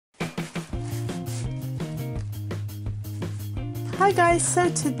Hi guys, so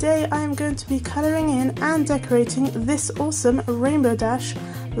today I am going to be colouring in and decorating this awesome Rainbow Dash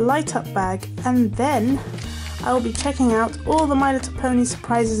light up bag, and then I will be checking out all the My Little Pony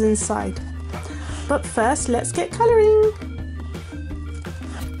surprises inside. But first, let's get colouring!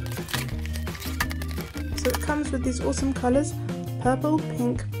 So it comes with these awesome colours: purple,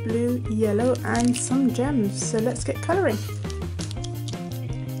 pink, blue, yellow and some gems. So let's get colouring.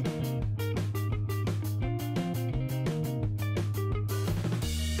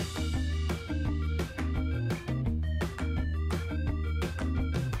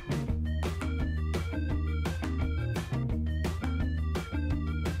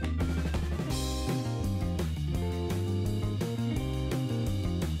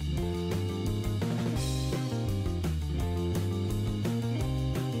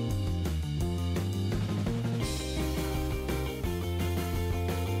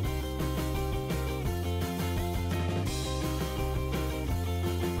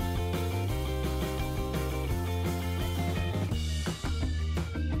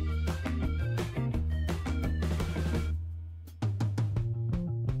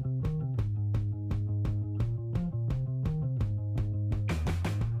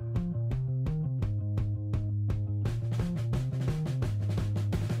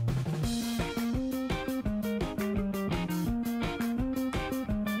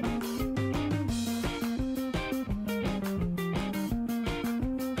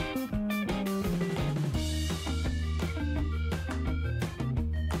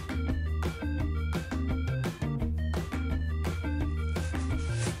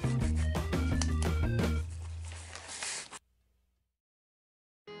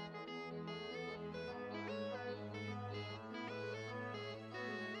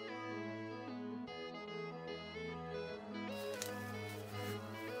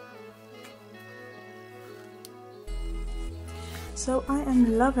 So I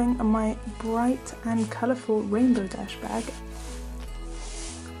am loving my bright and colourful Rainbow Dash bag,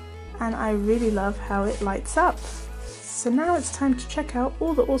 and I really love how it lights up. So now it's time to check out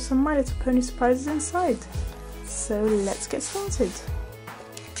all the awesome My Little Pony surprises inside. So let's get started.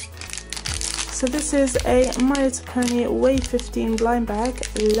 So this is a My Little Pony Wave 15 blind bag.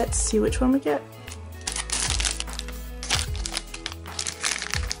 Let's see which one we get.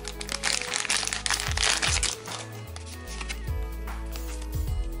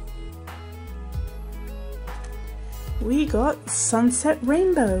 We got Sunset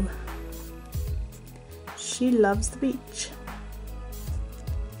Rainbow. She loves the beach.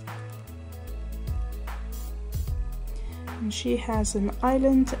 And she has an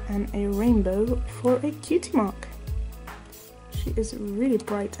island and a rainbow for a cutie mark. She is really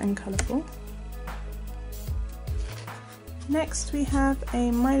bright and colourful. Next we have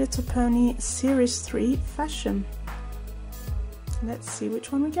a My Little Pony Series 3 fashion. Let's see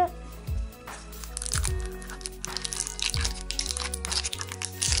which one we get.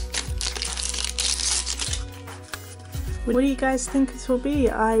 What do you guys think it will be?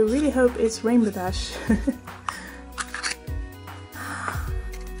 I really hope it's Rainbow Dash.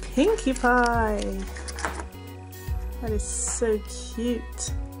 Pinkie Pie! That is so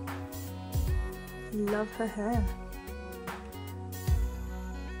cute. Love her hair.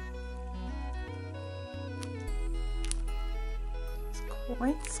 It's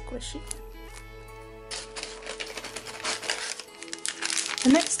quite squishy. The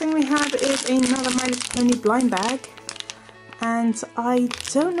next thing we have is another My Little Pony blind bag. And I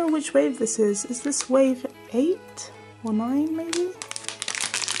don't know which wave this is. Is this wave 8 or 9 maybe?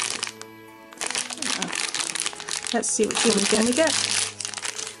 Let's see which one we get.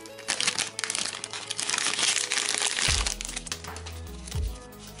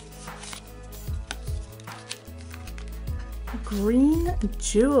 Green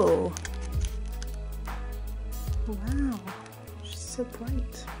Jewel. Wow, she's so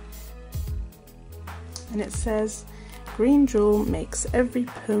bright. And it says, Green Jewel makes every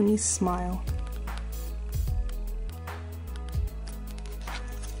pony smile.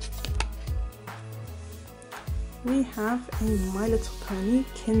 We have a My Little Pony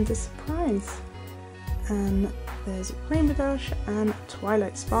Kinder Surprise, and there's Rainbow Dash and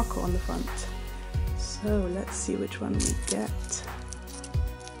Twilight Sparkle on the front. So let's see which one we get.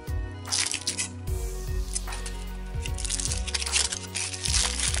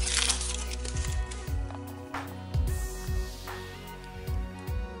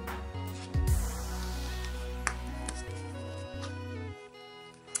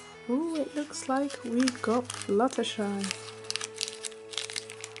 Ooh, it looks like we got Fluttershy.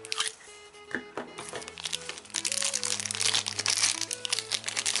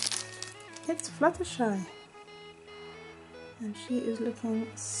 It's Fluttershy. And she is looking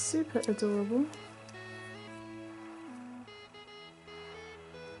super adorable.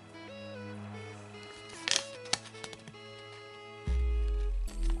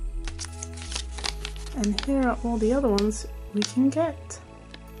 And here are all the other ones we can get.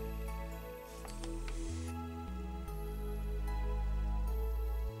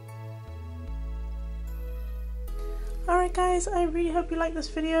 Alright guys, I really hope you liked this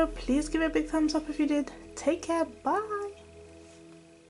video. Please give it a big thumbs up if you did. Take care, bye!